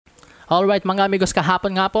Alright mga amigos,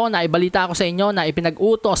 kahapon nga po naibalita ko sa inyo na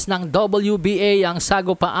ipinag-utos ng WBA ang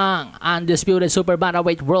sagupaang undisputed super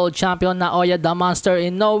bantamweight world champion na Naoya the Monster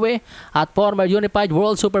Inoue at former unified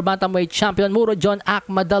world super bantamweight champion John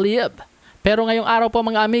Akhamdaliev. Pero ngayong araw po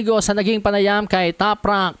mga amigos, sa naging panayam kay top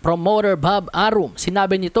rank promoter Bob ARUM,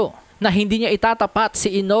 sinabi nito na hindi niya itatapat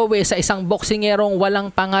si Inoue sa isang boksingerong walang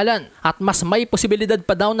pangalan at mas may posibilidad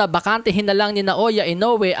pa daw na bakantehin na lang ni Naoya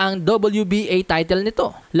Inoue ang WBA title nito.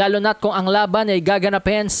 Lalo na't kung ang laban ay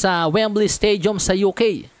gaganapin sa Wembley Stadium sa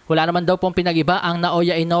UK. Wala naman daw pong pinag-iba ang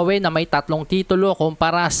Naoya Inoue na may 3 titulo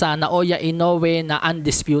kumpara sa Naoya Inoue na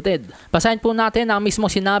undisputed. Basahin po natin ang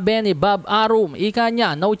mismong sinabi ni Bob ARUM. Ika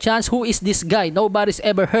niya, "No chance, who is this guy? Nobody's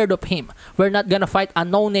ever heard of him. We're not gonna fight a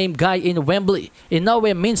no-name guy in Wembley.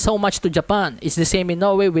 Inoue means so much to Japan. It's the same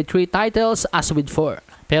Inoue with 3 titles as with 4.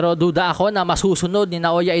 Pero duda ako na masusunod ni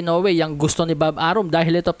Naoya Inoue yung gusto ni Bob ARUM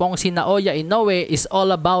dahil ito pong si Naoya Inoue is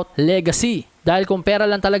all about legacy. Dahil kung pera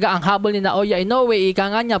lang talaga ang habol ni Naoya Inoue,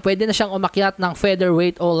 ika nga niya pwede na siyang umakyat ng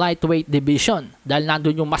featherweight o lightweight division dahil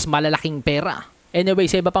nandun yung mas malalaking pera. Anyway,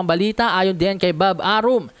 sa iba pang balita, ayon din kay Bob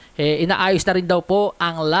ARUM, inaayos na rin daw po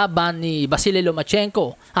ang laban ni Vasily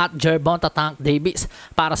Lomachenko at Gervonta Tank Davis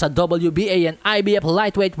para sa WBA and IBF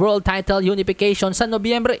lightweight world title unification sa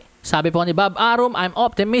Nobyembre. Sabi po ni Bob ARUM, "I'm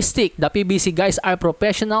optimistic. The PBC guys are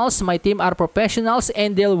professionals, my team are professionals,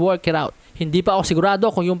 and they'll work it out. Hindi pa ako sigurado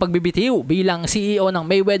kung yung pagbibitiw bilang CEO ng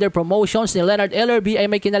Mayweather Promotions ni Leonard Ellerbe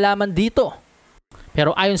ay may kinalaman dito."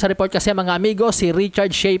 Pero ayon sa report kasi mga amigo, si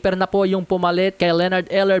Richard Schaefer na po yung pumalit kay Leonard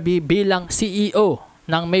Ellerbe bilang CEO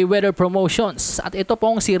ng Mayweather Promotions. At ito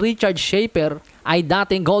pong si Richard Schaefer ay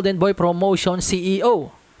dating Golden Boy Promotion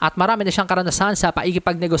CEO. At marami na siyang karanasan sa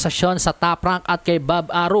paikipagnegosasyon sa top rank at kay Bob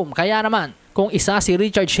ARUM. Kaya naman, kung isa si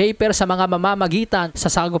Richard Schaefer sa mga mamamagitan sa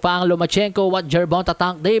sagupaang Lomachenko at Gervonta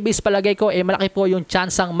Tank Davis, palagay ko malaki po yung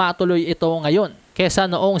tsansang matuloy ito ngayon kesa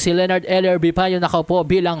noong si Leonard Ellerbe pa yung nakaupo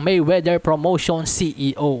bilang Mayweather Promotion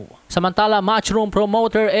CEO. Samantala, matchroom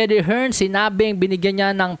promoter Eddie Hearn, sinabing binigyan niya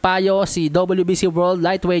ng payo si WBC World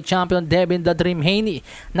Lightweight Champion Devin the Dream Haney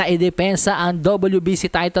na idepensa ang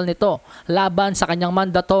WBC title nito laban sa kanyang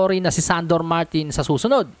mandatory na si Sandor Martin sa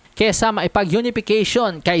susunod kesa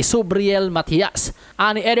maipag-unification kay Subriel Matias.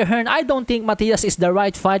 Ani Eddie Hearn, "I don't think Matias is the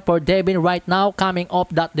right fight for Devin right now coming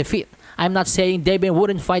off that defeat. I'm not saying Devin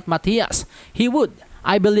wouldn't fight Matias. He would.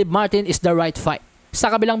 I believe Martin is the right fight."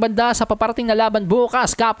 Sa kabilang banda, sa paparating na laban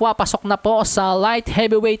bukas, kapwa pasok na po sa light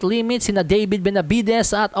heavyweight limit sina David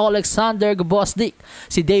Benavides at Alexander Gvozdyk.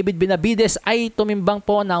 Si David Benavides ay tumimbang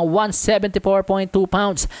po ng 174.2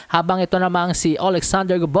 pounds habang ito namang si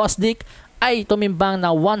Alexander Gvozdyk ay tumimbang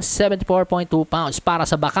na 174.2 pounds para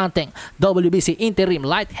sa bakanteng WBC Interim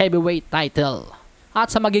Light Heavyweight title. At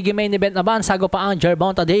sa magiging main event naman, sagupaang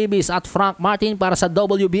Gervonta Davis at Frank Martin para sa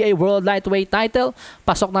WBA World Lightweight title.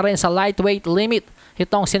 Pasok na rin sa lightweight limit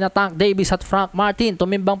itong sina Tank Davis at Frank Martin.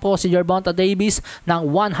 Tumimbang po si Gervonta Davis ng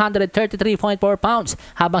 133.4 pounds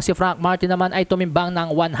habang si Frank Martin naman ay tumimbang ng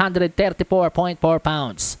 134.4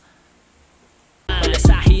 pounds.